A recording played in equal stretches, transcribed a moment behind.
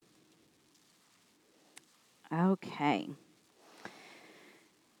Okay.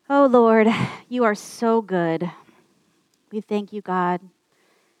 Oh, Lord, you are so good. We thank you, God,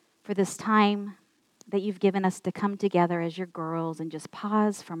 for this time that you've given us to come together as your girls and just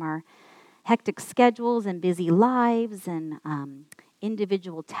pause from our hectic schedules and busy lives and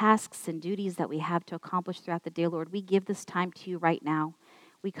individual tasks and duties that we have to accomplish throughout the day, Lord. We give this time to you right now.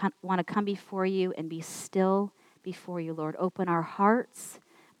 We want to come before you and be still before you, Lord. Open our hearts,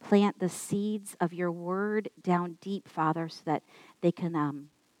 plant the seeds of your word down deep, Father, so that they can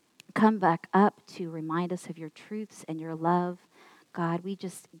come back up to remind us of your truths and your love. God, we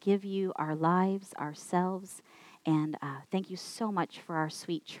just give you our lives, ourselves, and thank you so much for our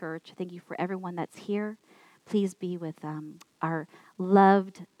sweet church. Thank you for everyone that's here. Please be with our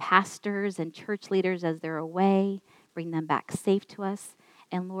loved pastors and church leaders as they're away. Bring them back safe to us.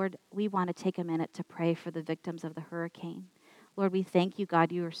 And Lord, we want to take a minute to pray for the victims of the hurricane. Lord, we thank you,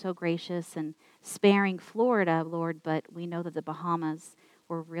 God. You are so gracious and sparing Florida, Lord, but we know that the Bahamas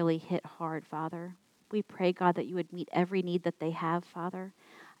were really hit hard, Father. We pray, God, that you would meet every need that they have, Father.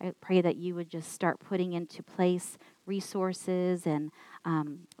 I pray that you would just start putting into place resources and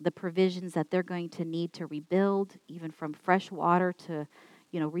the provisions that they're going to need to rebuild, even from fresh water to,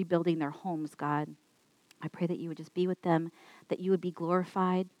 rebuilding their homes, God. I pray that you would just be with them, that you would be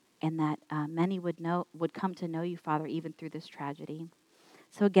glorified, and that many would come to know you, Father, even through this tragedy.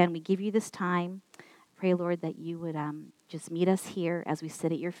 So again, we give you this time. Pray, Lord, that you would just meet us here as we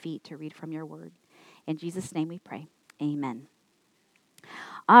sit at your feet to read from your word. In Jesus' name we pray. Amen.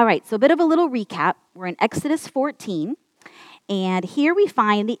 All right, so a bit of a little recap. We're in Exodus 14, and here we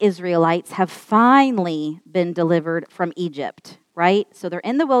find the Israelites have finally been delivered from Egypt, right? So they're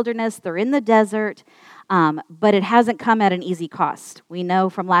in the wilderness, they're in the desert, but it hasn't come at an easy cost. We know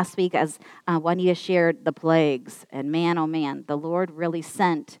from last week, as Juanita shared, the plagues, and man, oh man, the Lord really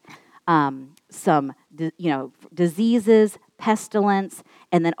sent some diseases, pestilence,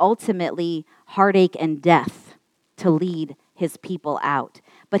 and then ultimately heartache and death to lead his people out.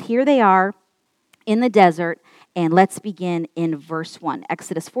 But here they are in the desert, and let's begin in verse 1,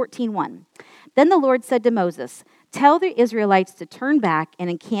 Exodus 14:1. Then the Lord said to Moses, "Tell the Israelites to turn back and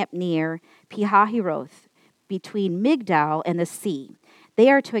encamp near Pihahiroth, between Migdal and the sea. They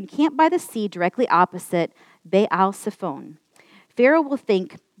are to encamp by the sea directly opposite Baal Zephon. Pharaoh will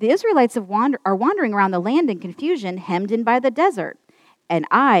think the Israelites are wandering around the land in confusion, hemmed in by the desert. And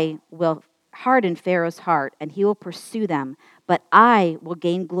I will harden Pharaoh's heart, and he will pursue them. But I will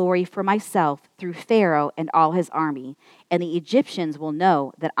gain glory for myself through Pharaoh and all his army. And the Egyptians will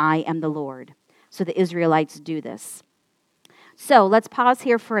know that I am the Lord." So the Israelites do this. So let's pause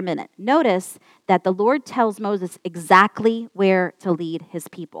here for a minute. Notice that the Lord tells Moses exactly where to lead his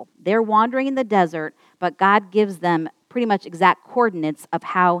people. They're wandering in the desert, but God gives them pretty much exact coordinates of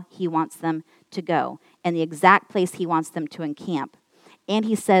how he wants them to go and the exact place he wants them to encamp. And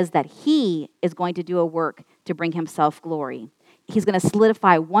he says that he is going to do a work to bring himself glory. He's going to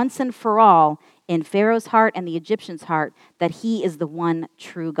solidify once and for all in Pharaoh's heart and the Egyptians' heart that he is the one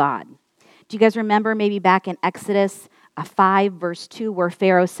true God. Do you guys remember maybe back in Exodus 5, verse 2, where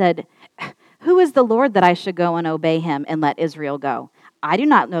Pharaoh said, "Who is the Lord that I should go and obey him and let Israel go? I do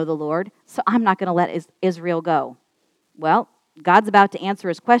not know the Lord, so I'm not going to let Israel go." Well, God's about to answer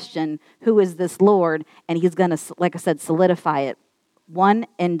his question, who is this Lord? And he's going to, like I said, solidify it. One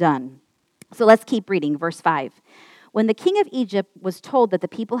and done. So let's keep reading, verse 5. When the king of Egypt was told that the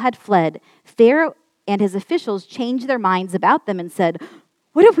people had fled, Pharaoh and his officials changed their minds about them and said,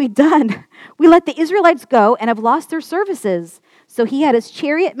 "What have we done? We let the Israelites go and have lost their services." So he had his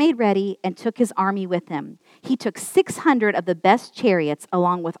chariot made ready and took his army with him. He took 600 of the best chariots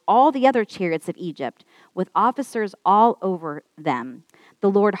along with all the other chariots of Egypt, with officers all over them.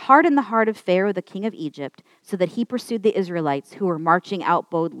 The Lord hardened the heart of Pharaoh, the king of Egypt, so that he pursued the Israelites who were marching out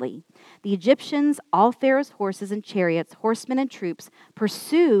boldly. The Egyptians, all Pharaoh's horses and chariots, horsemen and troops,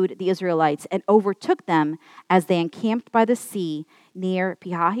 pursued the Israelites and overtook them as they encamped by the sea near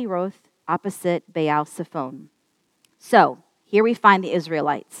Pihahiroth, opposite Baal Zephon. So here we find the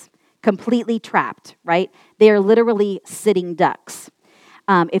Israelites completely trapped, right? They are literally sitting ducks.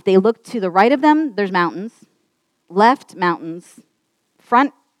 If they look to the right of them, there's mountains. Left, mountains.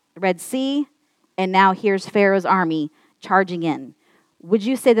 Front, Red Sea. And now here's Pharaoh's army charging in. Would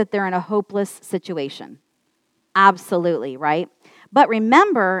you say that they're in a hopeless situation? Absolutely, right? But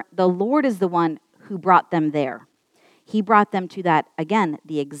remember, the Lord is the one who brought them there. He brought them to that, again,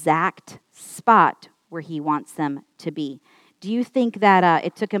 the exact spot where he wants them to be. Do you think that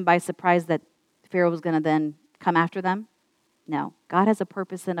it took him by surprise that Pharaoh was going to then come after them? No. God has a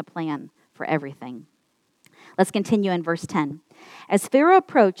purpose and a plan for everything. Let's continue in verse 10. As Pharaoh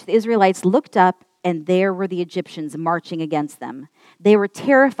approached, the Israelites looked up and there were the Egyptians marching against them. They were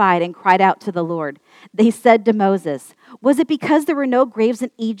terrified and cried out to the Lord. They said to Moses, "Was it because there were no graves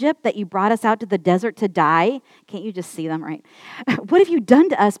in Egypt that you brought us out to the desert to die?" Can't you just see them, right? "What have you done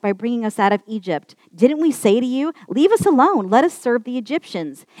to us by bringing us out of Egypt? Didn't we say to you, 'Leave us alone, let us serve the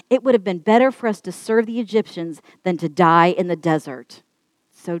Egyptians'? It would have been better for us to serve the Egyptians than to die in the desert."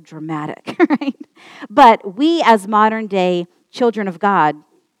 So dramatic, right? But we, as modern day children of God,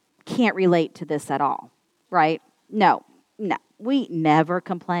 can't relate to this at all, right? No. We never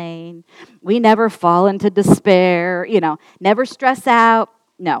complain. We never fall into despair, never stress out.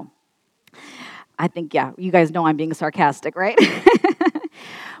 No. I think, you guys know I'm being sarcastic, right?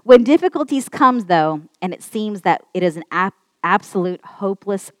 When difficulties comes, though, and it seems that it is an absolute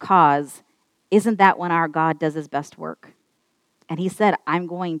hopeless cause, isn't that when our God does his best work? And he said, I'm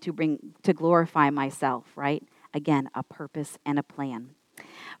going to glorify myself, right? Again, a purpose and a plan.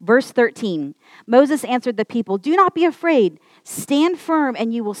 Verse 13, Moses answered the people, "Do not be afraid. Stand firm,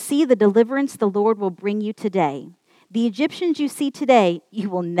 and you will see the deliverance the Lord will bring you today. The Egyptians you see today, you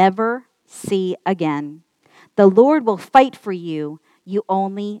will never see again. The Lord will fight for you. You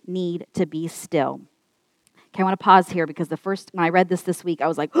only need to be still." Okay, I want to pause here because when I read this week, I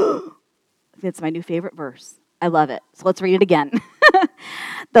was like, it's my new favorite verse. I love it. So let's read it again.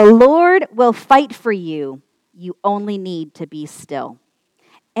 The Lord will fight for you. You only need to be still.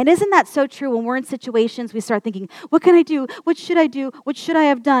 And isn't that so true? When we're in situations, we start thinking, what can I do? What should I do? What should I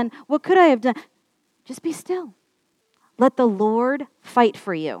have done? What could I have done? Just be still. Let the Lord fight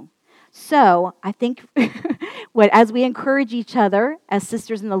for you. So I think as we encourage each other as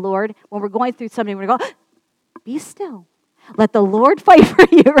sisters in the Lord, when we're going through something, we're going to go, be still. Let the Lord fight for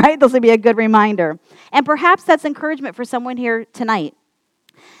you, right? This would be a good reminder. And perhaps that's encouragement for someone here tonight,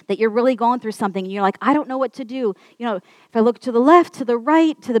 that you're really going through something and you're like, I don't know what to do. If I look to the left, to the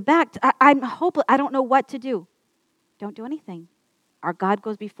right, to the back, I'm hopeless. I don't know what to do. Don't do anything. Our God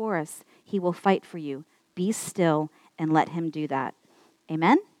goes before us. He will fight for you. Be still and let him do that.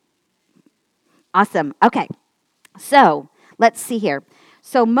 Amen? Awesome. Okay. So let's see here.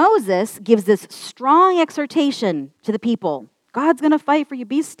 So Moses gives this strong exhortation to the people. God's going to fight for you.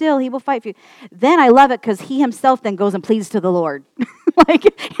 Be still. He will fight for you. Then I love it because he himself then goes and pleads to the Lord.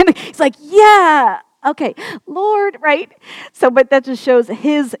 He's like, yeah, okay, Lord, right? But that just shows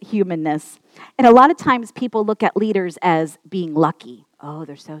his humanness. And a lot of times people look at leaders as being lucky. Oh,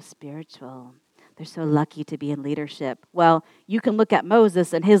 they're so spiritual. They're so lucky to be in leadership. Well, you can look at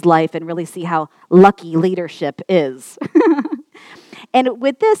Moses and his life and really see how lucky leadership is. And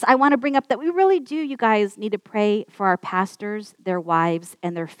with this, I want to bring up that we really do, you guys, need to pray for our pastors, their wives,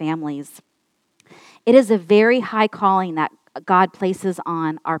 and their families. It is a very high calling that God places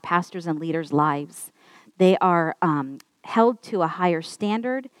on our pastors and leaders' lives. They are held to a higher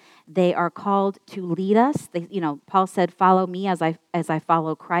standard. They are called to lead us. Paul said, "Follow me as I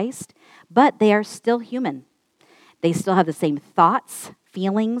follow Christ." But they are still human. They still have the same thoughts,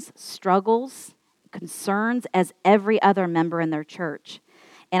 feelings, struggles, concerns as every other member in their church.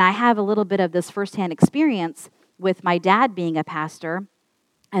 And I have a little bit of this firsthand experience with my dad being a pastor,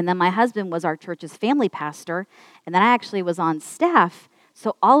 and then my husband was our church's family pastor, and then I actually was on staff.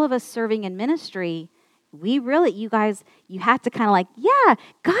 So all of us serving in ministry, you guys, you have to kind of yeah,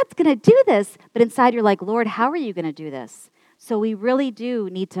 God's going to do this. But inside you're like, Lord, how are you going to do this? So we really do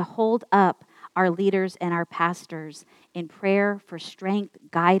need to hold up our leaders and our pastors in prayer for strength,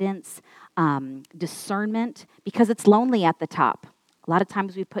 guidance, discernment, because it's lonely at the top. A lot of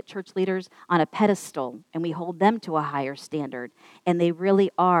times we put church leaders on a pedestal and we hold them to a higher standard. And they really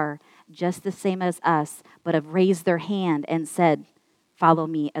are just the same as us, but have raised their hand and said, "Follow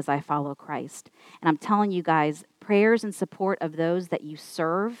me as I follow Christ." And I'm telling you guys, prayers and support of those that you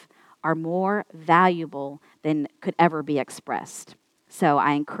serve are more valuable than could ever be expressed. So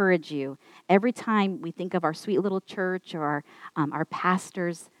I encourage you, every time we think of our sweet little church or our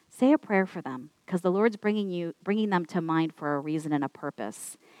pastors, say a prayer for them, because the Lord's bringing them to mind for a reason and a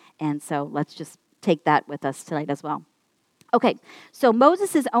purpose. And so let's just take that with us tonight as well. Okay, so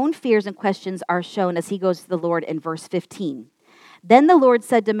Moses' own fears and questions are shown as he goes to the Lord in verse 15. Then the Lord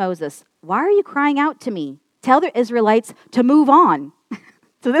said to Moses, "Why are you crying out to me? Tell the Israelites to move on."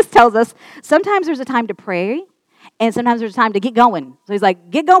 So this tells us sometimes there's a time to pray, and sometimes there's a time to get going. So he's like,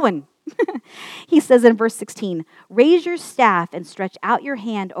 get going. He says in verse 16, "Raise your staff and stretch out your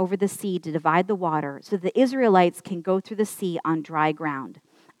hand over the sea to divide the water so the Israelites can go through the sea on dry ground.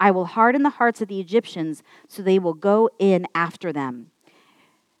 I will harden the hearts of the Egyptians so they will go in after them."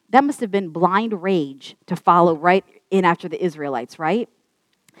 That must have been blind rage to follow right in after the Israelites, right?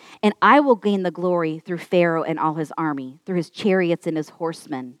 "And I will gain the glory through Pharaoh and all his army, through his chariots and his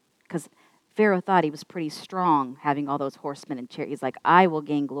horsemen." Because Pharaoh thought he was pretty strong having all those horsemen and chariots. He's like, I will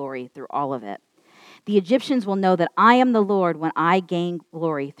gain glory through all of it. The Egyptians will know that I am the Lord when I gain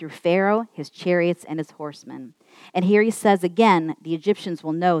glory through Pharaoh, his chariots, and his horsemen. And here he says again, the Egyptians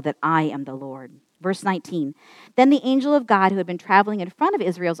will know that I am the Lord. Verse 19, then the angel of God who had been traveling in front of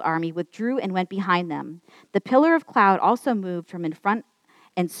Israel's army withdrew and went behind them. The pillar of cloud also moved from in front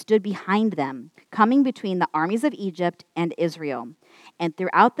and stood behind them, coming between the armies of Egypt and Israel. And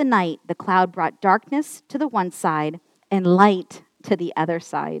throughout the night, the cloud brought darkness to the one side and light to the other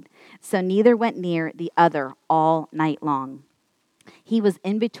side. So neither went near the other all night long. He was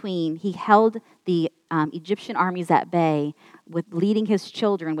in between. He held the Egyptian armies at bay with leading his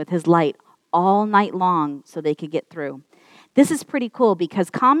children with his light all night long so they could get through. This is pretty cool because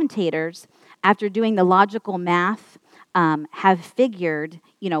commentators, after doing the logical math, have figured,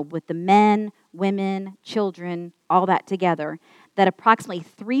 with the men, women, children, all that together, that approximately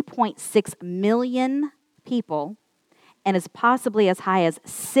 3.6 million people and as possibly as high as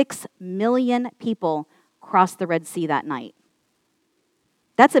 6 million people crossed the Red Sea that night.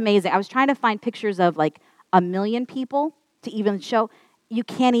 That's amazing. I was trying to find pictures of like 1 million people to even show. You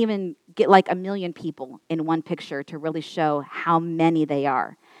can't even get like 1 million people in one picture to really show how many they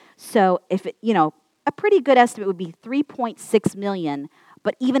are. So if a pretty good estimate would be 3.6 million,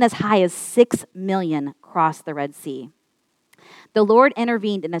 but even as high as 6 million crossed the Red Sea. The Lord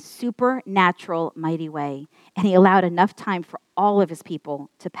intervened in a supernatural, mighty way, and he allowed enough time for all of his people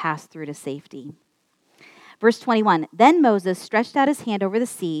to pass through to safety. Verse 21, then Moses stretched out his hand over the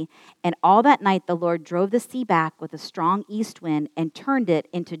sea, and all that night the Lord drove the sea back with a strong east wind and turned it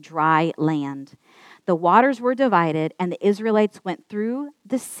into dry land. The waters were divided, and the Israelites went through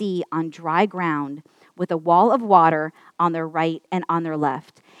the sea on dry ground with a wall of water on their right and on their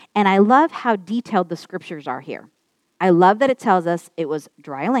left. And I love how detailed the scriptures are here. I love that it tells us it was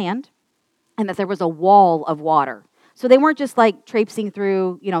dry land and that there was a wall of water. So they weren't just like traipsing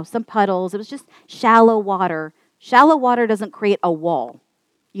through, some puddles. It was just shallow water. Shallow water doesn't create a wall,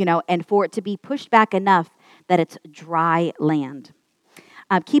 and for it to be pushed back enough that it's dry land.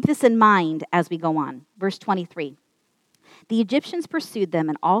 Keep this in mind as we go on. Verse 23. The Egyptians pursued them,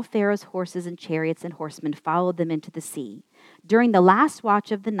 and all Pharaoh's horses and chariots and horsemen followed them into the sea. During the last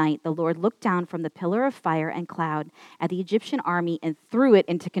watch of the night, the Lord looked down from the pillar of fire and cloud at the Egyptian army and threw it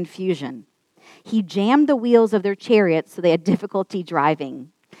into confusion. He jammed the wheels of their chariots so they had difficulty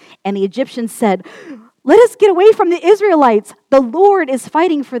driving. And the Egyptians said, let us get away from the Israelites. The Lord is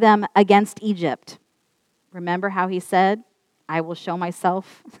fighting for them against Egypt. Remember how he said, I will show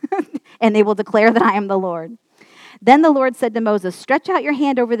myself, and they will declare that I am the Lord. Then the Lord said to Moses, stretch out your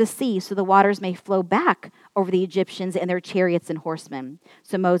hand over the sea so the waters may flow back over the Egyptians and their chariots and horsemen.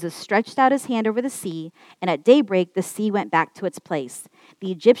 So Moses stretched out his hand over the sea, and at daybreak the sea went back to its place.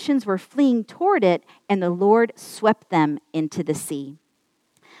 The Egyptians were fleeing toward it, and the Lord swept them into the sea.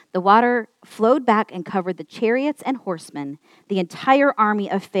 The water flowed back and covered the chariots and horsemen, the entire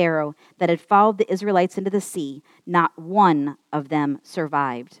army of Pharaoh that had followed the Israelites into the sea. Not one of them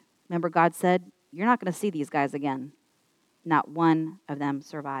survived. Remember, God said, you're not going to see these guys again. Not one of them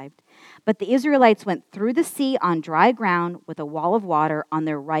survived. But the Israelites went through the sea on dry ground with a wall of water on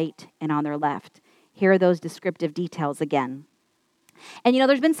their right and on their left. Here are those descriptive details again. And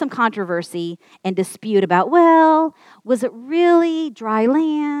there's been some controversy and dispute about, was it really dry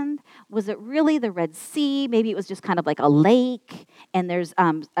land? Was it really the Red Sea? Maybe it was just kind of like a lake. And there's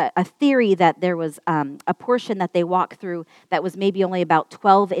a theory that there was a portion that they walked through that was maybe only about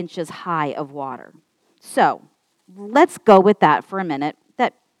 12 inches high of water. So let's go with that for a minute,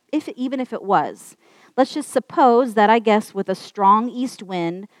 that even if it was. Let's just suppose that, I guess, with a strong east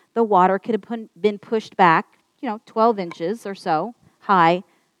wind, the water could have been pushed back, 12 inches or so high,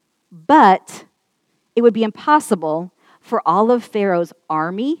 but it would be impossible for all of Pharaoh's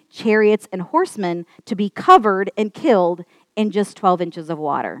army, chariots, and horsemen to be covered and killed in just 12 inches of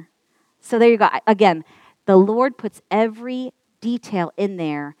water. So there you go. Again, the Lord puts every detail in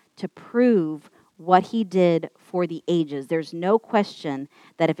there to prove what he did for the ages. There's no question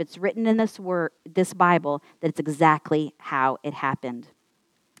that if it's written in this Bible, that it's exactly how it happened.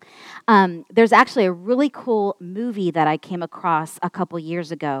 There's actually a really cool movie that I came across a couple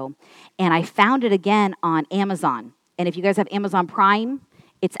years ago, and I found it again on Amazon. And if you guys have Amazon Prime,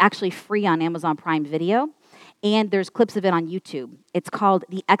 it's actually free on Amazon Prime Video, and there's clips of it on YouTube. It's called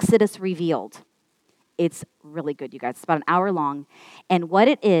The Exodus Revealed. It's really good, you guys. It's about an hour long. And what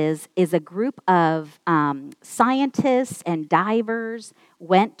it is a group of scientists and divers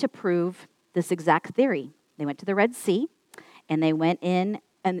went to prove this exact theory. They went to the Red Sea, and they went in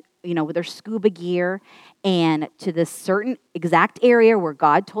and with their scuba gear, and to this certain exact area where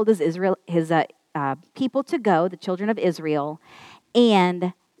God told his people to go, the children of Israel,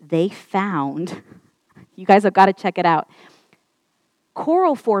 and they found, you guys have got to check it out,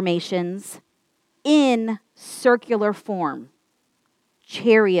 coral formations in circular form,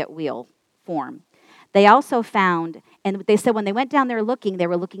 chariot wheel form. They also found, and they said when they went down there looking, they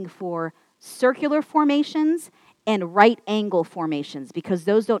were looking for circular formations and right angle formations because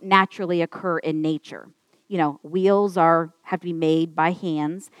those don't naturally occur in nature. Wheels have to be made by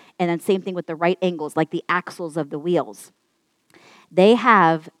hands, and then same thing with the right angles, like the axles of the wheels. They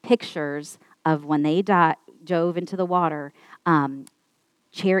have pictures of when they dove into the water,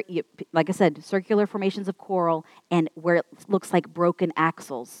 like I said, circular formations of coral, and where it looks like broken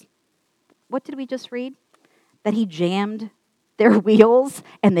axles. What did we just read? That he jammed their wheels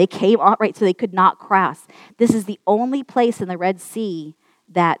and they came out right, so they could not cross. This is the only place in the Red Sea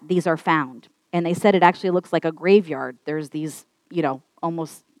that these are found. And they said it actually looks like a graveyard. There's these,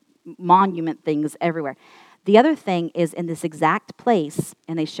 almost monument things everywhere. The other thing is in this exact place,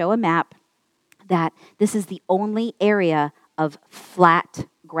 and they show a map, that this is the only area of flat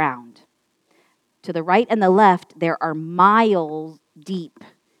ground. To the right and the left, there are mile deep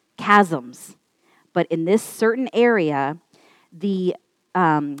chasms. But in this certain area, the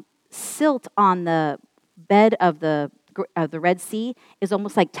silt on the bed of the Red Sea is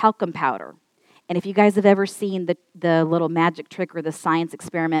almost like talcum powder. And if you guys have ever seen the little magic trick or the science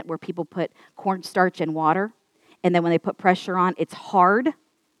experiment where people put cornstarch in water, and then when they put pressure on, it's hard.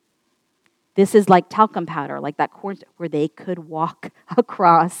 This is like talcum powder, like that cornstarch, where they could walk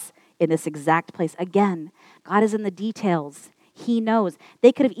across in this exact place. Again, God is in the details. He knows.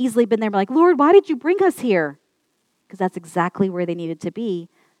 They could have easily been there and be like, Lord, why did you bring us here? Because that's exactly where they needed to be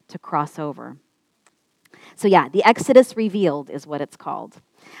to cross over. So yeah, the Exodus revealed is what it's called.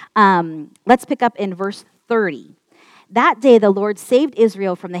 Let's pick up in verse 30. That day the Lord saved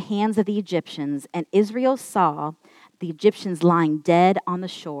Israel from the hands of the Egyptians, and Israel saw the Egyptians lying dead on the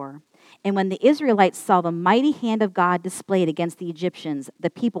shore. And when the Israelites saw the mighty hand of God displayed against the Egyptians, the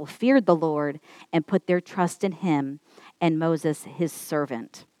people feared the Lord and put their trust in him and Moses, his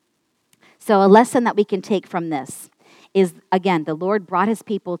servant. So a lesson that we can take from this is, again, the Lord brought his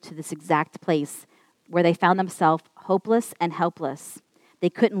people to this exact place where they found themselves hopeless and helpless. They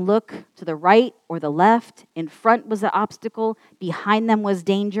couldn't look to the right or the left. In front was an obstacle. Behind them was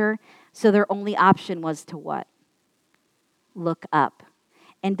danger. So their only option was to what? Look up.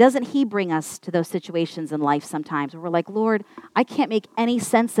 And doesn't he bring us to those situations in life sometimes where we're like, Lord, I can't make any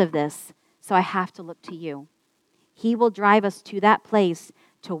sense of this, so I have to look to you. He will drive us to that place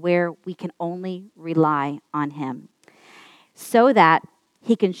to where we can only rely on him so that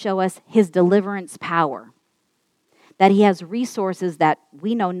he can show us his deliverance power, that he has resources that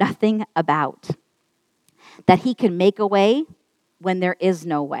we know nothing about, that he can make a way when there is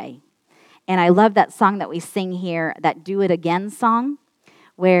no way. And I love that song that we sing here, that Do It Again song,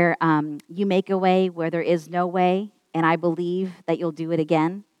 where you make a way where there is no way, and I believe that you'll do it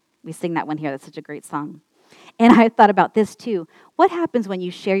again. We sing that one here. That's such a great song. And I thought about this too. What happens when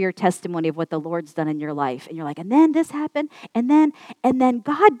you share your testimony of what the Lord's done in your life? And you're like, and then this happened, and then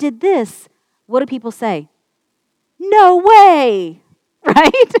God did this. What do people say? No way,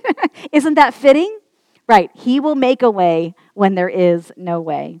 right? Isn't that fitting? Right. He will make a way when there is no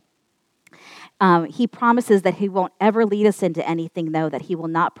way. He promises that he won't ever lead us into anything, though, that he will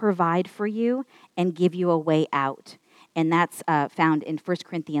not provide for you and give you a way out. And that's found in 1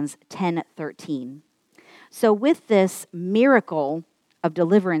 Corinthians 10:13. So with this miracle of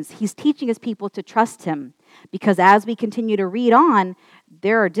deliverance, he's teaching his people to trust him, because as we continue to read on,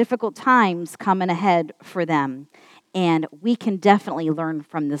 there are difficult times coming ahead for them. And we can definitely learn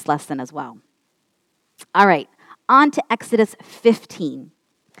from this lesson as well. All right, on to Exodus 15.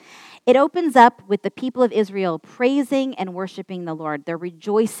 It opens up with the people of Israel praising and worshiping the Lord. They're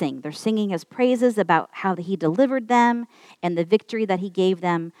rejoicing. They're singing his praises about how he delivered them and the victory that he gave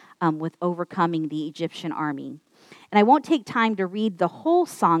them with overcoming the Egyptian army. And I won't take time to read the whole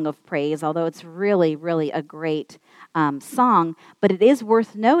song of praise, although it's really, really a great song. But it is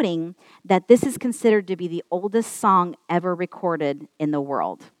worth noting that this is considered to be the oldest song ever recorded in the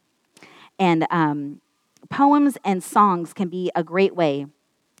world. And poems and songs can be a great way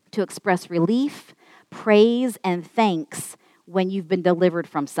to express relief, praise, and thanks when you've been delivered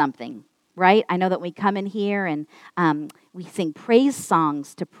from something. right? I know that we come in here and we sing praise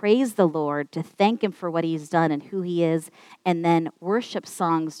songs to praise the Lord, to thank him for what he's done and who he is. And then worship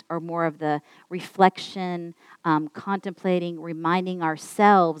songs are more of the reflection, contemplating, reminding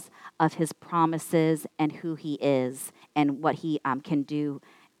ourselves of his promises and who he is and what he can do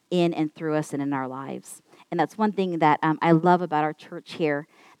in and through us and in our lives. And that's one thing that I love about our church here,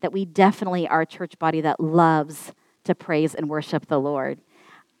 that we definitely are a church body that loves to praise and worship the Lord.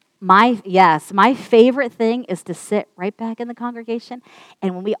 My favorite thing is to sit right back in the congregation,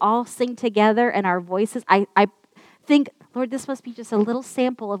 and when we all sing together and our voices, I think, Lord, this must be just a little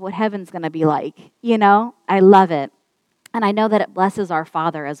sample of what heaven's going to be like. I love it. And I know that it blesses our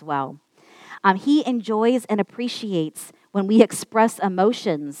Father as well. He enjoys and appreciates when we express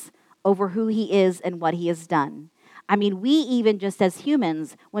emotions over who he is and what he has done. I mean, we even just as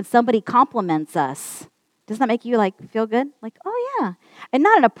humans, when somebody compliments us, doesn't that make you feel good? Oh yeah. And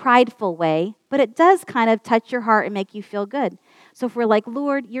not in a prideful way, but it does kind of touch your heart and make you feel good. So if we're like,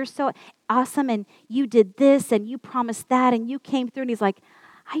 Lord, you're so awesome and you did this and you promised that and you came through, and he's like,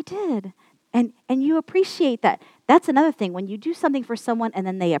 I did. And you appreciate that. That's another thing. When you do something for someone and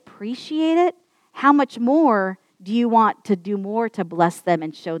then they appreciate it, how much more do you want to do more to bless them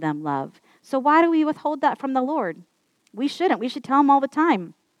and show them love? So why do we withhold that from the Lord? We shouldn't. We should tell him all the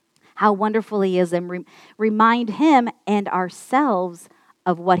time how wonderful he is and remind him and ourselves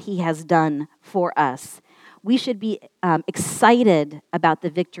of what he has done for us. We should be excited about the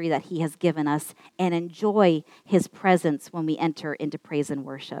victory that he has given us and enjoy his presence when we enter into praise and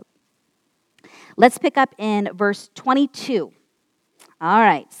worship. Let's pick up in verse 22. All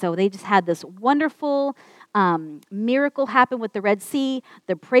right, so they just had this wonderful miracle happen with the Red Sea.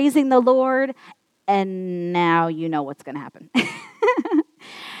 They're praising the Lord, and now you know what's going to happen.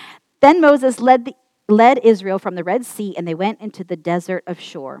 Then Moses led Israel from the Red Sea, and they went into the desert of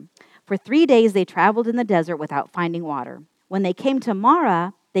Shur. For 3 days they traveled in the desert without finding water. When they came to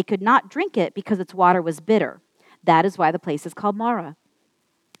Marah, they could not drink it because its water was bitter. That is why the place is called Marah.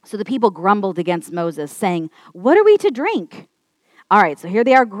 So the people grumbled against Moses, saying, "What are we to drink?" All right, so here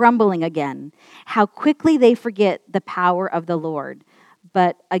they are grumbling again. How quickly they forget the power of the Lord.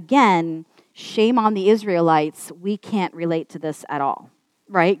 But again, shame on the Israelites. We can't relate to this at all.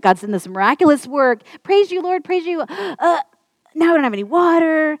 Right? God's done this miraculous work. Praise you, Lord, praise you. Now we don't have any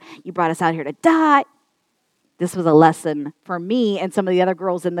water. You brought us out here to die. This was a lesson for me and some of the other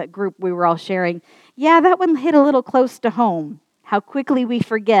girls in the group we were all sharing. Yeah, that one hit a little close to home. How quickly we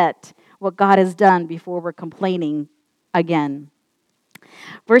forget what God has done before we're complaining again.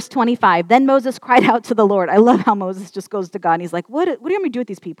 Verse 25, then Moses cried out to the Lord. I love how Moses just goes to God and he's like, what do you want me to do with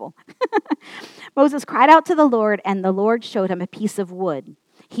these people? Moses cried out to the Lord, and the Lord showed him a piece of wood.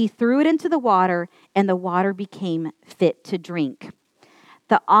 He threw it into the water, and the water became fit to drink.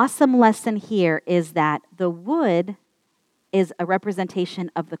 The awesome lesson here is that the wood is a representation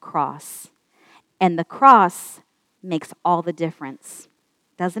of the cross, and the cross makes all the difference,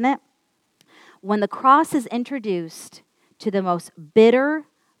 doesn't it? When the cross is introduced to the most bitter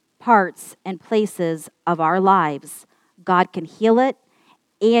parts and places of our lives, God can heal it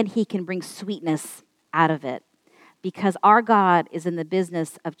and he can bring sweetness out of it, because our God is in the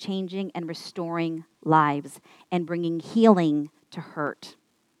business of changing and restoring lives and bringing healing to hurt.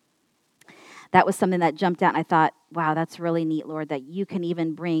 That was something that jumped out, and I thought, wow, that's really neat, Lord, that you can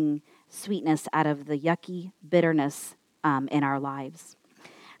even bring sweetness out of the yucky bitterness in our lives.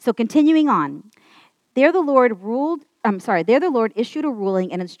 So continuing on, there the Lord issued a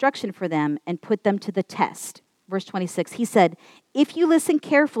ruling and instruction for them and put them to the test. Verse 26, he said, if you listen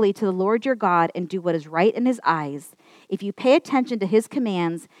carefully to the Lord your God and do what is right in his eyes, if you pay attention to his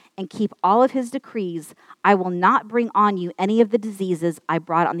commands and keep all of his decrees, I will not bring on you any of the diseases I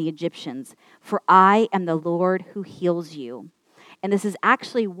brought on the Egyptians, for I am the Lord who heals you. And this is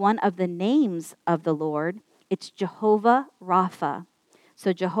actually one of the names of the Lord. It's Jehovah Rapha.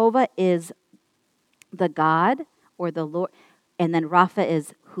 So Jehovah is the God or the Lord, and then Rapha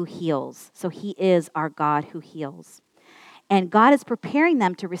is who heals. So he is our God who heals. And God is preparing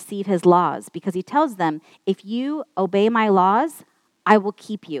them to receive his laws, because he tells them, if you obey my laws, I will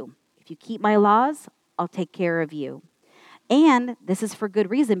keep you. If you keep my laws, I'll take care of you. And this is for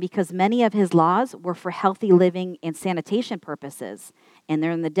good reason, because many of his laws were for healthy living and sanitation purposes. And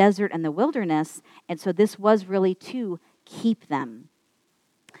they're in the desert and the wilderness. And so this was really to keep them.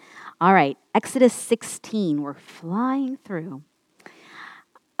 All right, Exodus 16, we're flying through.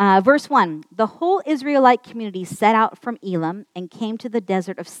 Verse 1, the whole Israelite community set out from Elim and came to the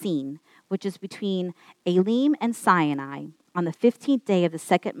desert of Sin, which is between Elim and Sinai, on the 15th day of the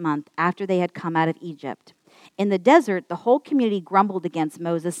second month after they had come out of Egypt. In the desert, the whole community grumbled against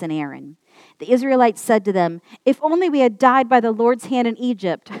Moses and Aaron. The Israelites said to them, "If only we had died by the Lord's hand in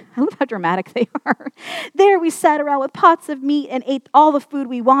Egypt." I love how dramatic they are. "There we sat around with pots of meat and ate all the food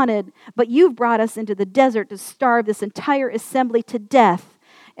we wanted. But you've brought us into the desert to starve this entire assembly to death."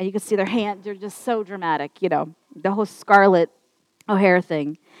 And you can see their hands, they're just so dramatic, the whole Scarlett O'Hara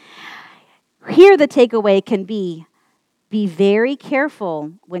thing. Here the takeaway can be very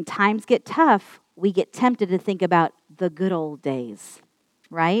careful. When times get tough, we get tempted to think about the good old days,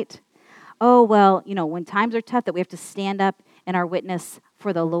 right? Oh, well, when times are tough, that we have to stand up in our witness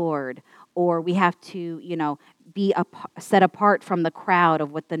for the Lord, or we have to, be set apart from the crowd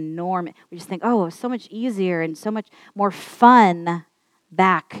of what the norm. We just think, oh, it was so much easier and so much more fun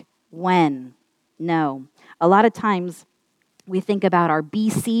back when. No. A lot of times we think about our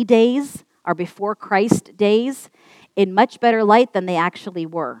BC days, our before Christ days, in much better light than they actually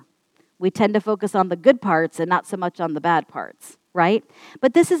were. We tend to focus on the good parts and not so much on the bad parts, right?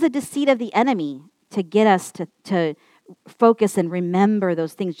 But this is a deceit of the enemy to get us to focus and remember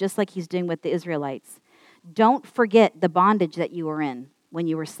those things, just like he's doing with the Israelites. Don't forget the bondage that you were in when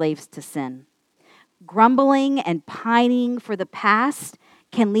you were slaves to sin. Grumbling and pining for the past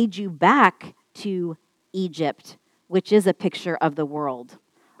can lead you back to Egypt, which is a picture of the world.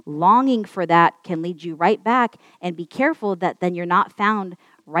 Longing for that can lead you right back, and be careful that then you're not found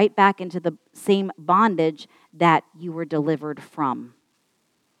right back into the same bondage that you were delivered from.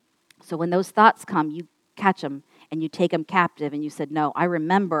 So when those thoughts come, you catch them and you take them captive, and you said, no, I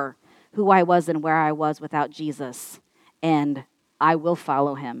remember who I was and where I was without Jesus, and I will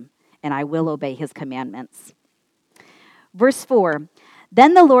follow him, and I will obey his commandments. Verse 4,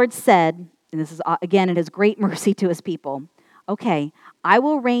 then the Lord said, and this is again in his great mercy to his people, okay, I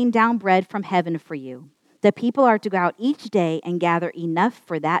will rain down bread from heaven for you. The people are to go out each day and gather enough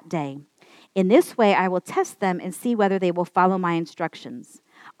for that day. In this way, I will test them and see whether they will follow my instructions.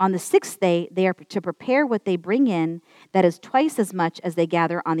 On the sixth day, they are to prepare what they bring in, that is twice as much as they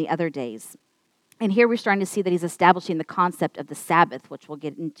gather on the other days. And here we're starting to see that he's establishing the concept of the Sabbath, which we'll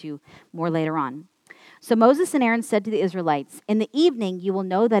get into more later on. So Moses and Aaron said to the Israelites, in the evening you will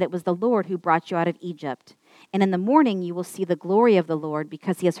know that it was the Lord who brought you out of Egypt. And in the morning you will see the glory of the Lord,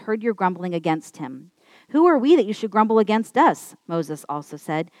 because he has heard your grumbling against him. Who are we that you should grumble against us? Moses also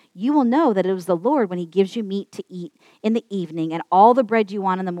said, you will know that it was the Lord when he gives you meat to eat in the evening and all the bread you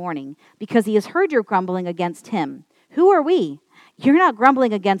want in the morning, because he has heard your grumbling against him. Who are we? You're not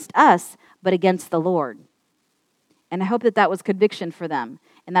grumbling against us, but against the Lord. And I hope that was conviction for them.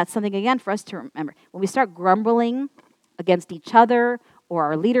 And that's something, again, for us to remember. When we start grumbling against each other or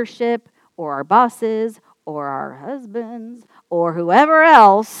our leadership or our bosses or our husbands or whoever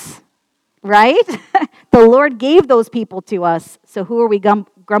else, right? The Lord gave those people to us. So who are we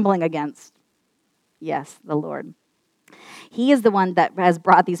grumbling against? Yes, the Lord. He is the one that has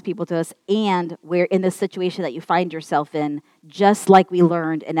brought these people to us, and we're in this situation that you find yourself in, just like we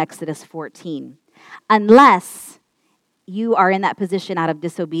learned in Exodus 14. Unless you are in that position out of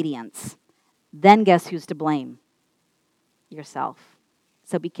disobedience, then guess who's to blame? Yourself.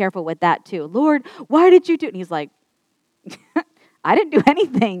 So be careful with that too. Lord, why did you do it? And he's like, I didn't do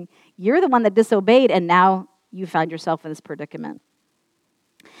anything. You're the one that disobeyed, and now you found yourself in this predicament.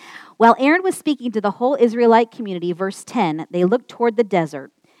 While Aaron was speaking to the whole Israelite community, verse 10, they looked toward the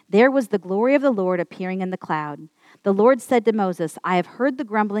desert. There was the glory of the Lord appearing in the cloud. The Lord said to Moses, I have heard the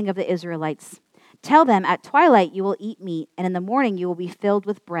grumbling of the Israelites. Tell them, at twilight you will eat meat, and in the morning you will be filled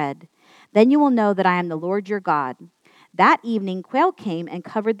with bread. Then you will know that I am the Lord your God. That evening quail came and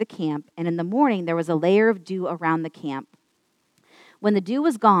covered the camp, and in the morning there was a layer of dew around the camp. When the dew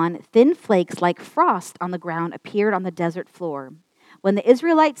was gone, thin flakes like frost on the ground appeared on the desert floor. When the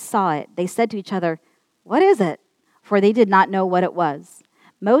Israelites saw it, they said to each other, what is it? For they did not know what it was.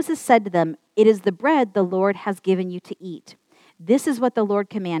 Moses said to them, it is the bread the Lord has given you to eat. This is what the Lord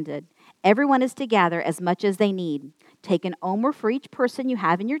commanded. Everyone is to gather as much as they need. Take an omer for each person you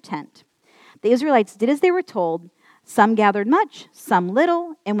have in your tent. The Israelites did as they were told. Some gathered much, some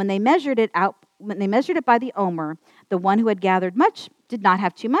little, and when they measured it by the omer, the one who had gathered much did not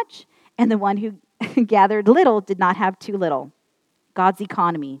have too much, and the one who gathered little did not have too little. God's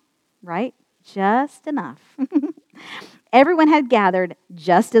economy, right? Just enough. Everyone had gathered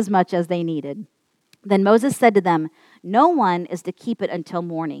just as much as they needed. Then Moses said to them, no one is to keep it until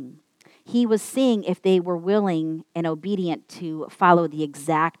morning. He was seeing if they were willing and obedient to follow the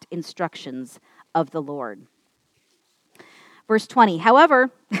exact instructions of the Lord. Verse 20,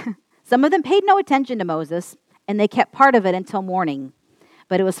 however, some of them paid no attention to Moses, and they kept part of it until morning.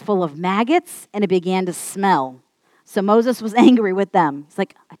 But it was full of maggots, and it began to smell. So Moses was angry with them. He's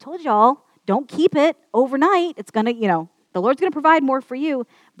like, I told y'all, Don't keep it overnight. It's going to, the Lord's going to provide more for you.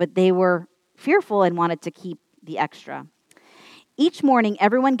 But they were fearful and wanted to keep the extra. Each morning,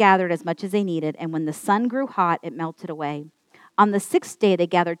 everyone gathered as much as they needed, and when the sun grew hot, it melted away. On the 6th day, they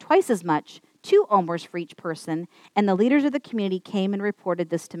gathered twice as much, 2 omers for each person, and the leaders of the community came and reported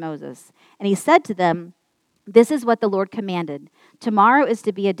this to Moses. And he said to them, "This is what the Lord commanded. Tomorrow is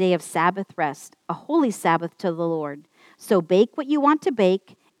to be a day of Sabbath rest, a holy Sabbath to the Lord. So bake what you want to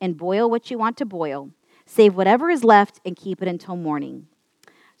bake and boil what you want to boil. Save whatever is left and keep it until morning."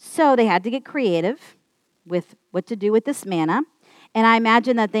 So they had to get creative with what to do with this manna. And I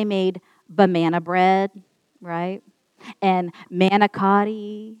imagine that they made banana bread, right? And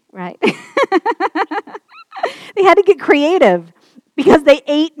manicotti, right? They had to get creative because they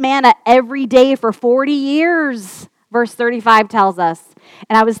ate manna every day for 40 years, verse 35 tells us.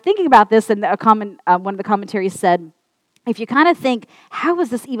 And I was thinking about this, and one of the commentaries said, if you kind of think, how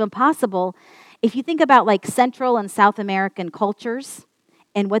is this even possible? If you think about like Central and South American cultures,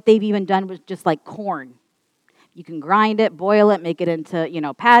 and what they've even done with just like corn. You can grind it, boil it, make it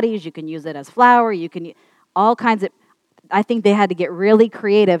into, patties. You can use it as flour. You can all kinds of, I think they had to get really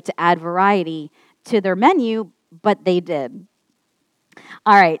creative to add variety to their menu, but they did.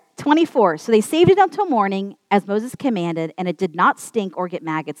 All right, 24. So they saved it until morning, as Moses commanded, and it did not stink or get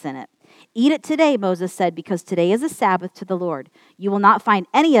maggots in it. "Eat it today," Moses said, "because today is a Sabbath to the Lord. You will not find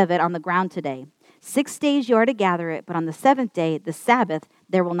any of it on the ground today. 6 days you are to gather it, but on the 7th day, the Sabbath,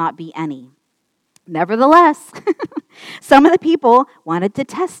 there will not be any." Nevertheless, some of the people wanted to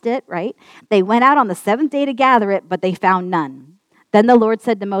test it, right? They went out on the 7th day to gather it, but they found none. Then the Lord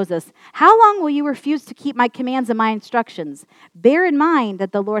said to Moses, "How long will you refuse to keep my commands and my instructions? Bear in mind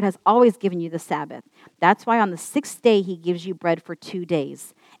that the Lord has always given you the Sabbath. That's why on the 6th day he gives you bread for 2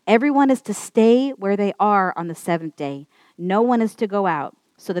 days. Everyone is to stay where they are on the 7th day. No one is to go out."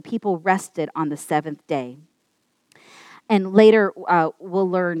 So the people rested on the 7th day. And later we'll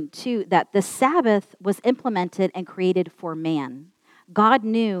learn, too, that the Sabbath was implemented and created for man. God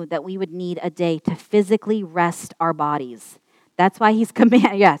knew that we would need a day to physically rest our bodies. That's why he's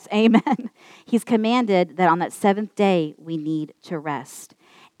commanded, yes, amen. He's commanded that on that 7th day, we need to rest.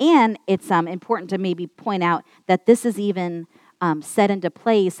 And it's important to maybe point out that this is even set into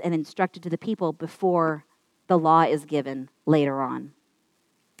place and instructed to the people before the law is given later on.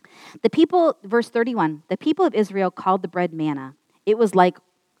 The people, verse 31, the people of Israel called the bread manna. It was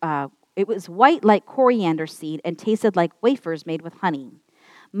white like coriander seed and tasted like wafers made with honey.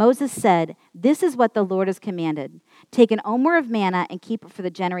 Moses said, "This is what the Lord has commanded. Take an omer of manna and keep it for the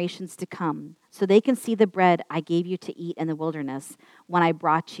generations to come, so they can see the bread I gave you to eat in the wilderness when I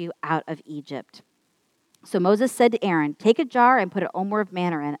brought you out of Egypt." So Moses said to Aaron, "Take a jar and put an omer of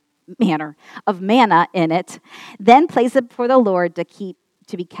manna in it. Then place it before the Lord to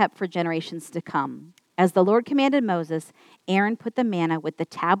be kept for generations to come." As the Lord commanded Moses, Aaron put the manna with the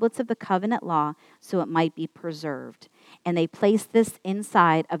tablets of the covenant law so it might be preserved. And they placed this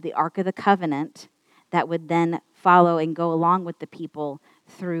inside of the Ark of the Covenant that would then follow and go along with the people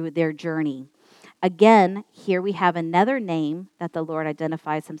through their journey. Again, here we have another name that the Lord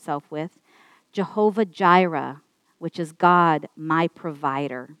identifies himself with, Jehovah Jireh, which is God, my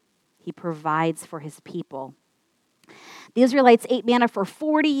provider. He provides for his people. The Israelites ate manna for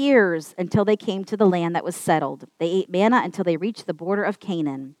 40 years until they came to the land that was settled. They ate manna until they reached the border of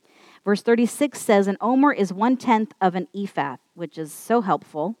Canaan. Verse 36 says, an omer is 1/10 of an ephah, which is so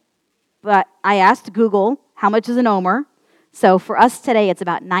helpful. But I asked Google, how much is an omer? So for us today, it's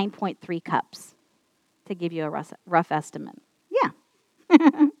about 9.3 cups, to give you a rough estimate. Yeah.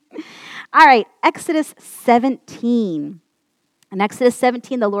 All right, Exodus 17. In Exodus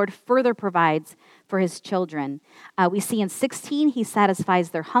 17, the Lord further provides for his children. We see in 16, he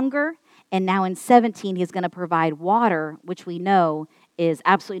satisfies their hunger. And now in 17, he's going to provide water, which we know is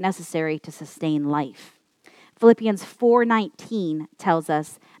absolutely necessary to sustain life. Philippians 4:19 tells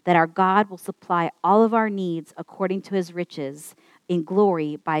us that our God will supply all of our needs according to his riches in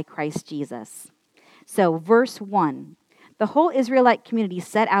glory by Christ Jesus. So verse 1, the whole Israelite community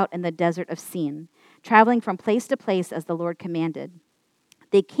set out in the desert of Sin, traveling from place to place as the Lord commanded.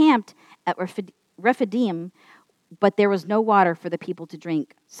 They camped at Rephidim, but there was no water for the people to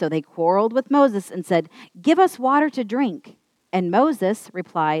drink. So they quarreled with Moses and said, "Give us water to drink." And Moses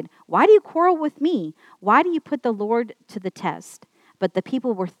replied, "Why do you quarrel with me? Why do you put the Lord to the test?" But the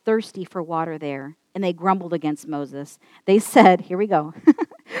people were thirsty for water there, and they grumbled against Moses. They said, here we go,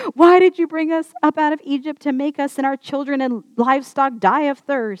 "Why did you bring us up out of Egypt to make us and our children and livestock die of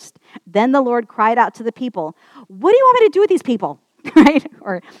thirst?" Then the Lord cried out to the people, "What do you want me to do with these people?" Right?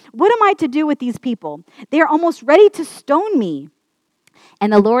 Or, "What am I to do with these people? They are almost ready to stone me."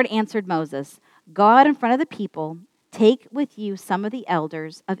 And the Lord answered Moses, "Go out in front of the people, take with you some of the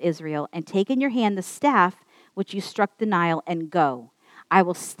elders of Israel, and take in your hand the staff which you struck the Nile, and go. I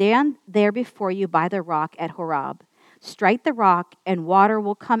will stand there before you by the rock at Horeb. Strike the rock, and water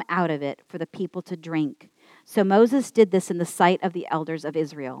will come out of it for the people to drink." So Moses did this in the sight of the elders of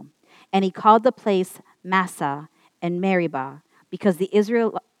Israel. And he called the place Massah and Meribah, because the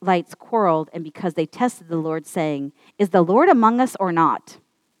Israelites quarreled and because they tested the Lord, saying, "Is the Lord among us or not?"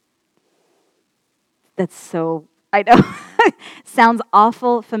 That's so, I know, sounds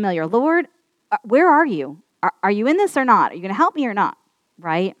awful familiar. Lord, where are you? Are you in this or not? Are you going to help me or not?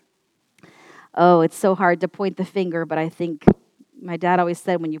 Right? Oh, it's so hard to point the finger, but I think my dad always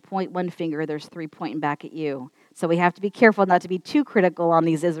said when you point one finger, there's three pointing back at you. So we have to be careful not to be too critical on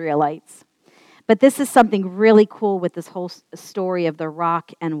these Israelites. But this is something really cool with this whole story of the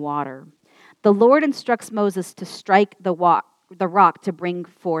rock and water. The Lord instructs Moses to strike the rock to bring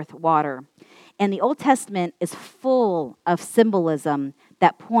forth water. And the Old Testament is full of symbolism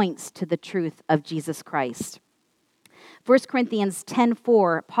that points to the truth of Jesus Christ. 1 Corinthians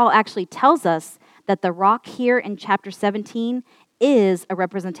 10:4, Paul actually tells us that the rock here in chapter 17 is a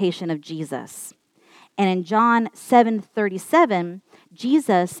representation of Jesus. And in John 7:37,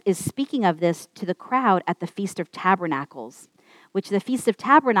 Jesus is speaking of this to the crowd at the Feast of Tabernacles, which the Feast of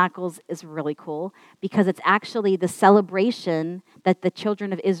Tabernacles is really cool because it's actually the celebration that the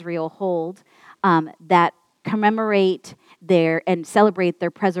children of Israel hold that commemorate and celebrate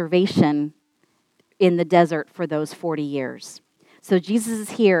their preservation in the desert for those 40 years. So Jesus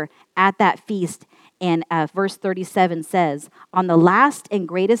is here at that feast, and verse 37 says, "On the last and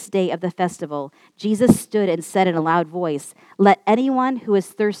greatest day of the festival, Jesus stood and said in a loud voice, 'Let anyone who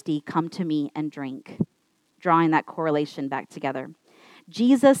is thirsty come to me and drink,'" drawing that correlation back together.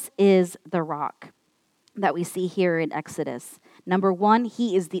 Jesus is the rock that we see here in Exodus. Number one,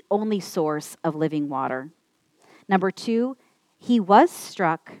 he is the only source of living water. Number two, he was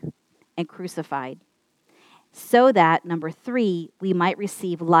struck and crucified so that, number three, we might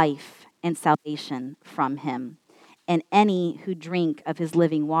receive life and salvation from him. And any who drink of his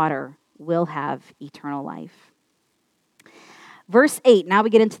living water will have eternal life. Verse 8, now we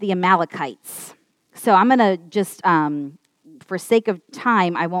get into the Amalekites. So I'm going to just, for sake of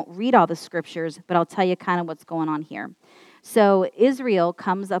time, I won't read all the scriptures, but I'll tell you kind of what's going on here. So Israel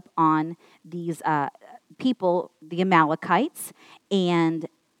comes up on these people, the Amalekites, and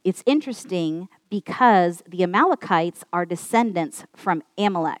it's interesting because the Amalekites are descendants from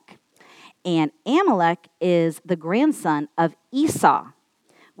Amalek. And Amalek is the grandson of Esau,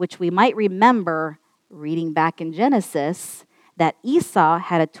 which we might remember reading back in Genesis that Esau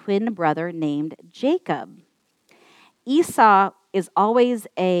had a twin brother named Jacob. Esau is always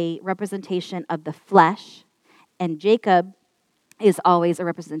a representation of the flesh, and Jacob is always a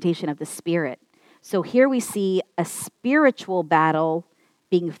representation of the spirit. So here we see a spiritual battle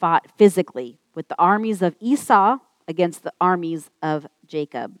being fought physically with the armies of Esau against the armies of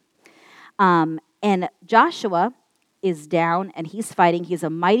Jacob. And Joshua is down and he's fighting. He's a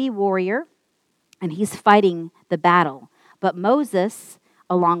mighty warrior and he's fighting the battle. But Moses,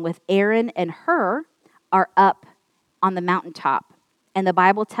 along with Aaron and Hur, are up on the mountaintop. And the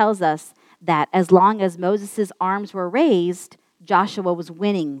Bible tells us that as long as Moses' arms were raised, Joshua was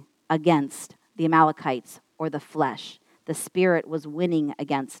winning against the Amalekites or the flesh. The spirit was winning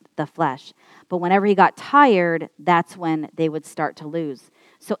against the flesh. But whenever he got tired, that's when they would start to lose.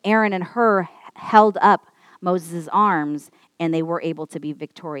 So Aaron and Hur held up Moses' arms, and they were able to be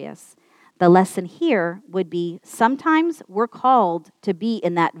victorious. The lesson here would be sometimes we're called to be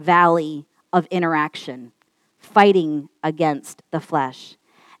in that valley of interaction, fighting against the flesh.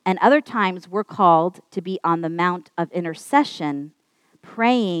 And other times we're called to be on the mount of intercession,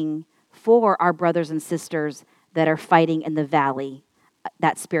 praying for our brothers and sisters that are fighting in the valley,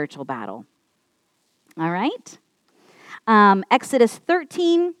 that spiritual battle. All right? Exodus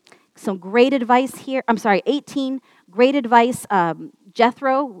 13, some great advice here. 18, great advice.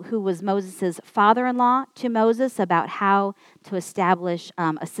 Jethro, who was Moses' father-in-law, to Moses about how to establish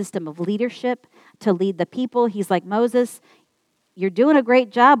a system of leadership to lead the people. He's like, Moses, you're doing a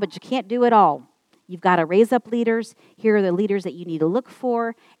great job, but you can't do it all. You've got to raise up leaders. Here are the leaders that you need to look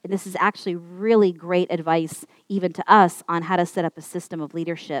for. And this is actually really great advice, even to us, on how to set up a system of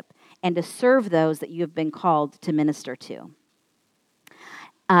leadership and to serve those that you have been called to minister to.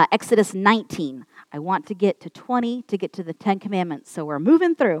 Exodus 19. I want to get to 20 to get to the 10 Commandments, so we're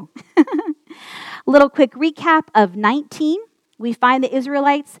moving through. A little quick recap of 19. We find the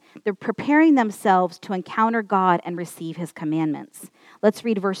Israelites, they're preparing themselves to encounter God and receive his commandments. Let's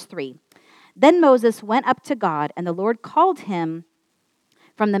read verse 3. Then Moses went up to God, and the Lord called him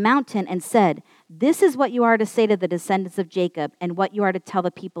from the mountain and said, "This is what you are to say to the descendants of Jacob and what you are to tell the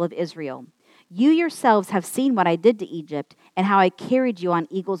people of Israel. You yourselves have seen what I did to Egypt and how I carried you on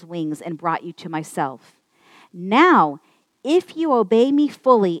eagle's wings and brought you to myself. Now, if you obey me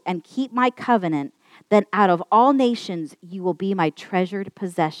fully and keep my covenant, then out of all nations you will be my treasured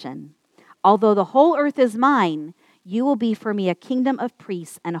possession. Although the whole earth is mine, you will be for me a kingdom of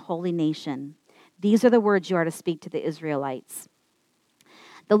priests and a holy nation. These are the words you are to speak to the Israelites."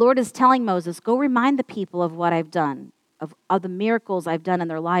 The Lord is telling Moses, go remind the people of what I've done, of the miracles I've done in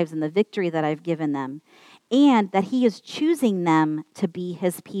their lives and the victory that I've given them, and that he is choosing them to be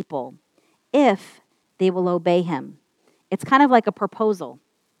his people if they will obey him. It's kind of like a proposal,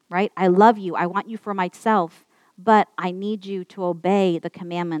 right? I love you. I want you for myself, but I need you to obey the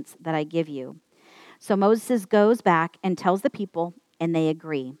commandments that I give you. So Moses goes back and tells the people, and they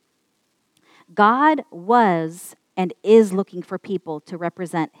agree. God was and is looking for people to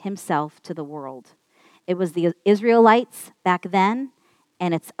represent himself to the world. It was the Israelites back then,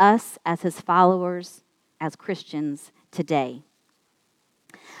 and it's us as his followers, as Christians today.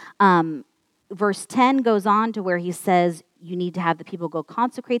 Verse 10 goes on to where he says, you need to have the people go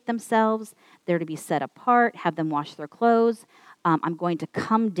consecrate themselves. They're to be set apart, have them wash their clothes. I'm going to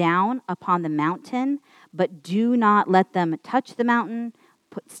come down upon the mountain, but do not let them touch the mountain,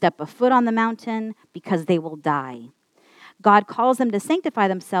 step a foot on the mountain, because they will die. God calls them to sanctify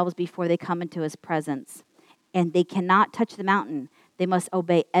themselves before they come into his presence. And they cannot touch the mountain. They must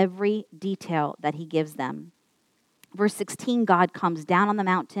obey every detail that he gives them. Verse 16, God comes down on the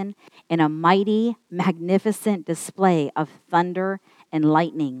mountain in a mighty, magnificent display of thunder and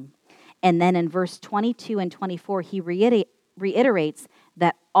lightning. And then in verse 22 and 24, he reiterates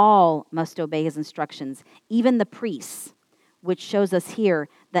that all must obey his instructions, even the priests, which shows us here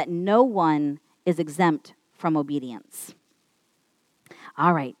that no one is exempt from obedience.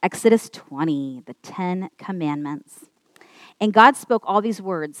 All right, Exodus 20, the 10 Commandments. And God spoke all these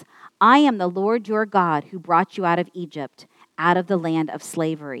words, I am the Lord your God who brought you out of Egypt, out of the land of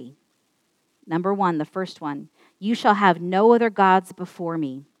slavery. Number one, the first one, you shall have no other gods before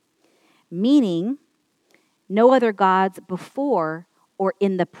me. Meaning, no other gods before or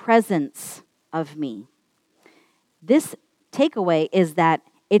in the presence of me. This takeaway is that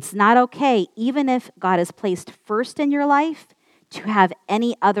it's not okay, even if God is placed first in your life, to have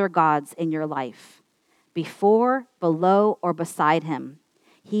any other gods in your life, before, below, or beside him.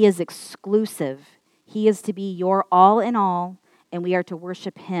 He is exclusive. He is to be your all in all, and we are to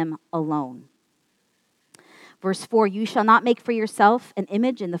worship him alone. Verse 4, you shall not make for yourself an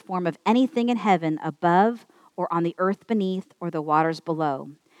image in the form of anything in heaven above, or on the earth beneath, or the waters below.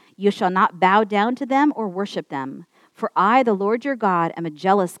 You shall not bow down to them or worship them. For I, the Lord your God, am a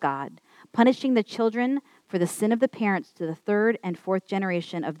jealous God, punishing the children for the sin of the parents to the third and fourth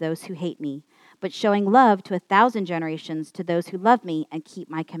generation of those who hate me, but showing love to 1,000 generations to those who love me and keep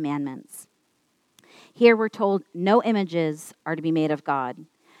my commandments. Here we're told no images are to be made of God,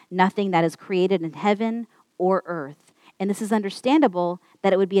 nothing that is created in heaven or earth. And this is understandable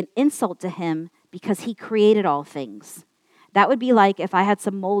that it would be an insult to him because he created all things. That would be like if I had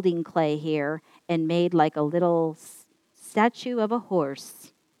some molding clay here and made like a little statue of a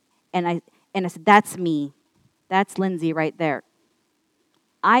horse. And I said, that's me. That's Lindsay right there.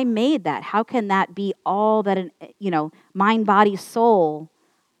 I made that. How can that be all that, mind, body, soul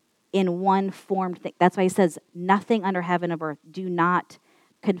in one formed thing? That's why he says, nothing under heaven or earth. Do not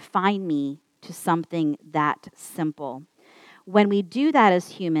confine me to something that simple. When we do that as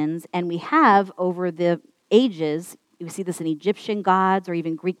humans, and we have over the ages, we see this in Egyptian gods or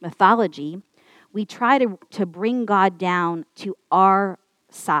even Greek mythology, we try to bring God down to our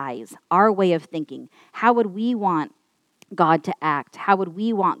size, our way of thinking. How would we want God to act? How would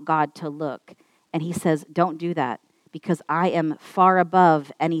we want God to look? And he says, don't do that, because I am far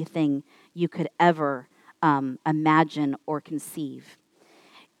above anything you could ever imagine or conceive.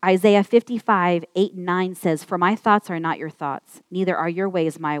 Isaiah 55, 8 and 9 says, for my thoughts are not your thoughts, neither are your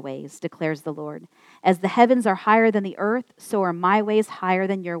ways my ways, declares the Lord. As the heavens are higher than the earth, so are my ways higher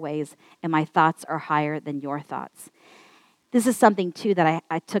than your ways, and my thoughts are higher than your thoughts. This is something, too, that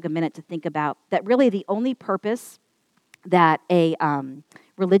I took a minute to think about, that really the only purpose that a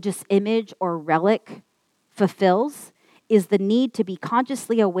religious image or relic fulfills is the need to be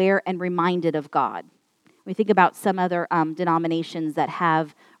consciously aware and reminded of God. We think about some other denominations that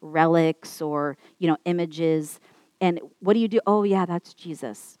have relics or, images. And what do? Oh, yeah, that's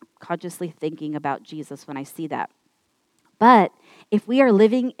Jesus. Consciously thinking about Jesus when I see that. But if we are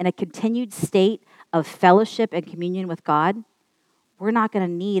living in a continued state of fellowship and communion with God, we're not going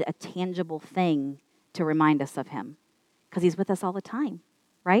to need a tangible thing to remind us of him, because he's with us all the time.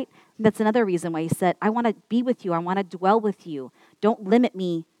 right? That's another reason why he said, I want to be with you. I want to dwell with you. Don't limit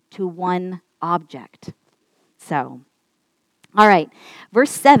me to one object. So, all right.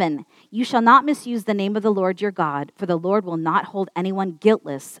 Verse 7, you shall not misuse the name of the Lord your God, for the Lord will not hold anyone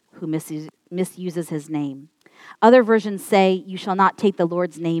guiltless who misuses his name. Other versions say, you shall not take the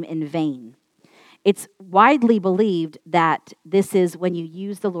Lord's name in vain. It's widely believed that this is when you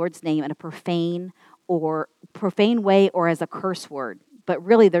use the Lord's name in a profane way or as a curse word. But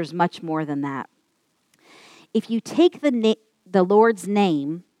really, there's much more than that. If you take the Lord's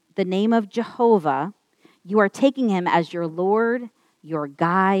name, the name of Jehovah, you are taking him as your Lord, your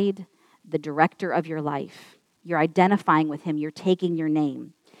guide, the director of your life. You're identifying with him. You're taking your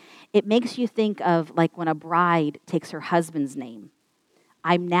name. It makes you think of like when a bride takes her husband's name.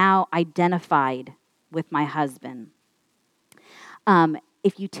 I'm now identified with my husband.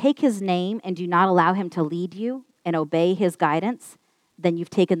 If you take his name and do not allow him to lead you and obey his guidance, then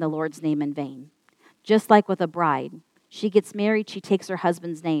you've taken the Lord's name in vain. Just like with a bride. She gets married, she takes her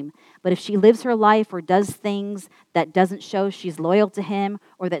husband's name. But if she lives her life or does things that doesn't show she's loyal to him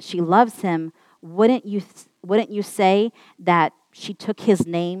or that she loves him, wouldn't you say that she took his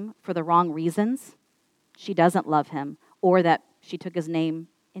name for the wrong reasons? She doesn't love him, or that she took his name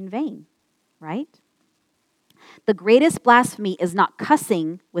in vain, right? The greatest blasphemy is not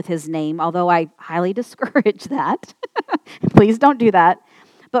cussing with his name, although I highly discourage that. Please don't do that.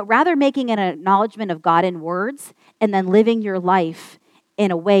 But rather making an acknowledgement of God in words and then living your life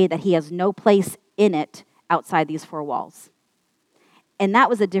in a way that he has no place in it outside these four walls. And that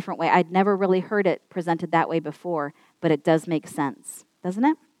was a different way. I'd never really heard it presented that way before, but it does make sense, doesn't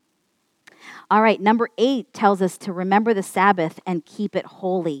it? All right, number 8 tells us to remember the Sabbath and keep it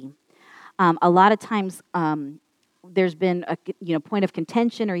holy. A lot of times there's been a point of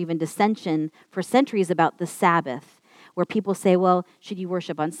contention or even dissension for centuries about the Sabbath, where people say, well, should you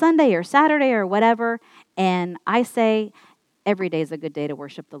worship on Sunday or Saturday or whatever? And I say every day is a good day to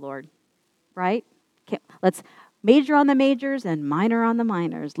worship the Lord, right? Let's major on the majors and minor on the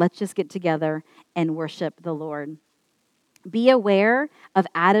minors. Let's just get together and worship the Lord. Be aware of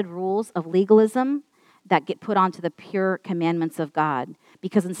added rules of legalism that get put onto the pure commandments of God.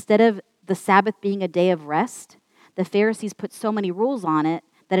 Because instead of the Sabbath being a day of rest, the Pharisees put so many rules on it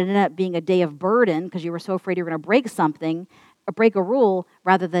that it ended up being a day of burden because you were so afraid you were going to break something, or break a rule,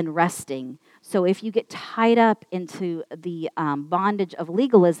 rather than resting. So if you get tied up into the bondage of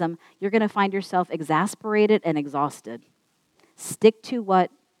legalism, you're going to find yourself exasperated and exhausted. Stick to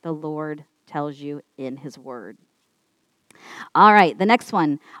what the Lord tells you in his word. All right, the next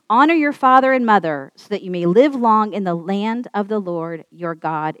one. Honor your father and mother so that you may live long in the land of the Lord your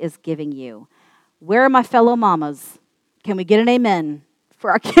God is giving you. Where are my fellow mamas? Can we get an amen for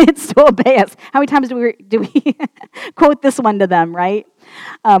our kids to obey us? How many times do we quote this one to them, right?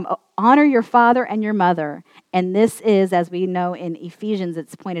 Honor your father and your mother. And this is, as we know in Ephesians,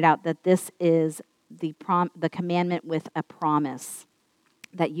 it's pointed out that this is the commandment with a promise,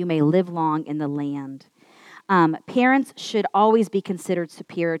 that you may live long in the land. Parents should always be considered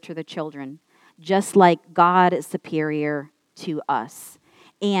superior to their children, just like God is superior to us.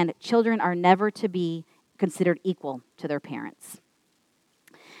 And children are never to be considered equal to their parents.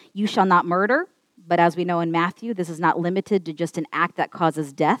 You shall not murder, but as we know in Matthew, this is not limited to just an act that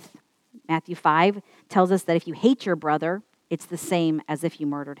causes death. Matthew 5 tells us that if you hate your brother, it's the same as if you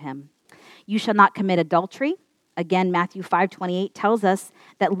murdered him. You shall not commit adultery. Again, Matthew 5:28 tells us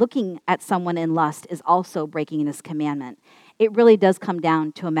that looking at someone in lust is also breaking this commandment. It really does come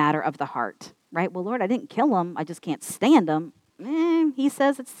down to a matter of the heart, right? Well, Lord, I didn't kill him. I just can't stand him. He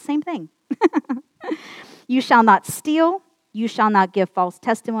says it's the same thing. You shall not steal. You shall not give false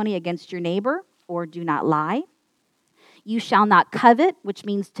testimony against your neighbor, or do not lie. You shall not covet, which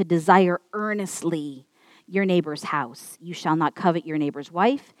means to desire earnestly your neighbor's house. You shall not covet your neighbor's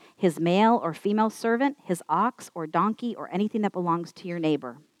wife, his male or female servant, his ox or donkey, or anything that belongs to your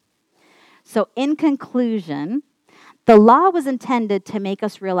neighbor. So in conclusion, the law was intended to make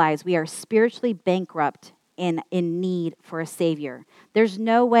us realize we are spiritually bankrupt and in need for a Savior. There's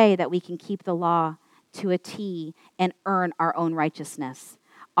no way that we can keep the law to a T and earn our own righteousness.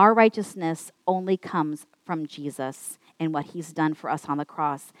 Our righteousness only comes from Jesus and what he's done for us on the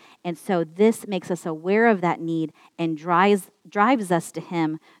cross. And so this makes us aware of that need and drives us to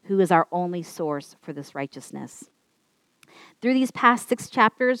him who is our only source for this righteousness. Through these past 6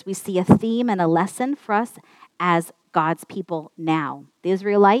 chapters, we see a theme and a lesson for us as God's people now. The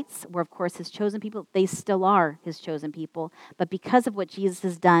Israelites were, of course, his chosen people. They still are his chosen people. But because of what Jesus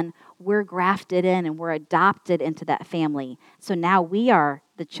has done, we're grafted in and we're adopted into that family. So now we are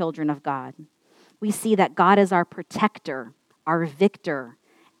the children of God. We see that God is our protector, our victor,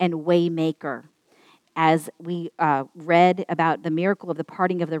 and waymaker, as we read about the miracle of the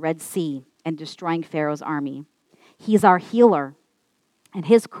parting of the Red Sea and destroying Pharaoh's army. He's our healer, and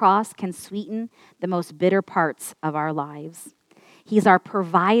his cross can sweeten the most bitter parts of our lives. He's our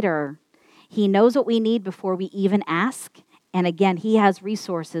provider. He knows what we need before we even ask. And again, he has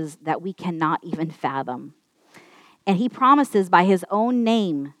resources that we cannot even fathom. And he promises by his own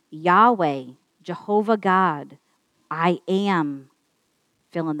name, Yahweh, Jehovah God, I am,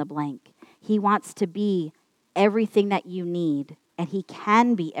 fill in the blank. He wants to be everything that you need, and he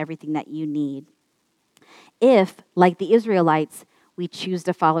can be everything that you need if, like the Israelites, we choose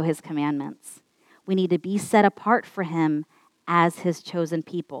to follow his commandments. We need to be set apart for him as his chosen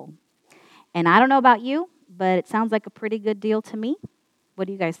people. And I don't know about you, but it sounds like a pretty good deal to me. What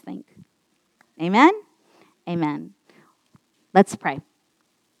do you guys think? Amen? Amen. Let's pray.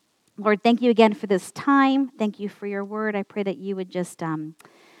 Lord, thank you again for this time. Thank you for your word. I pray that you would just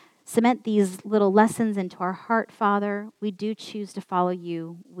cement these little lessons into our heart, Father. We do choose to follow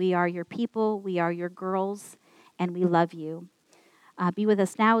you. We are your people. We are your girls, and we love you. Be with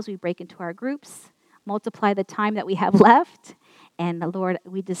us now as we break into our groups. Multiply the time that we have left. And Lord,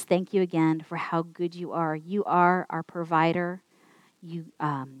 we just thank you again for how good you are. You are our provider. You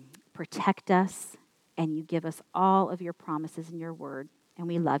protect us, and you give us all of your promises in your word. And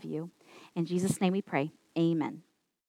we love you. In Jesus' name we pray. Amen.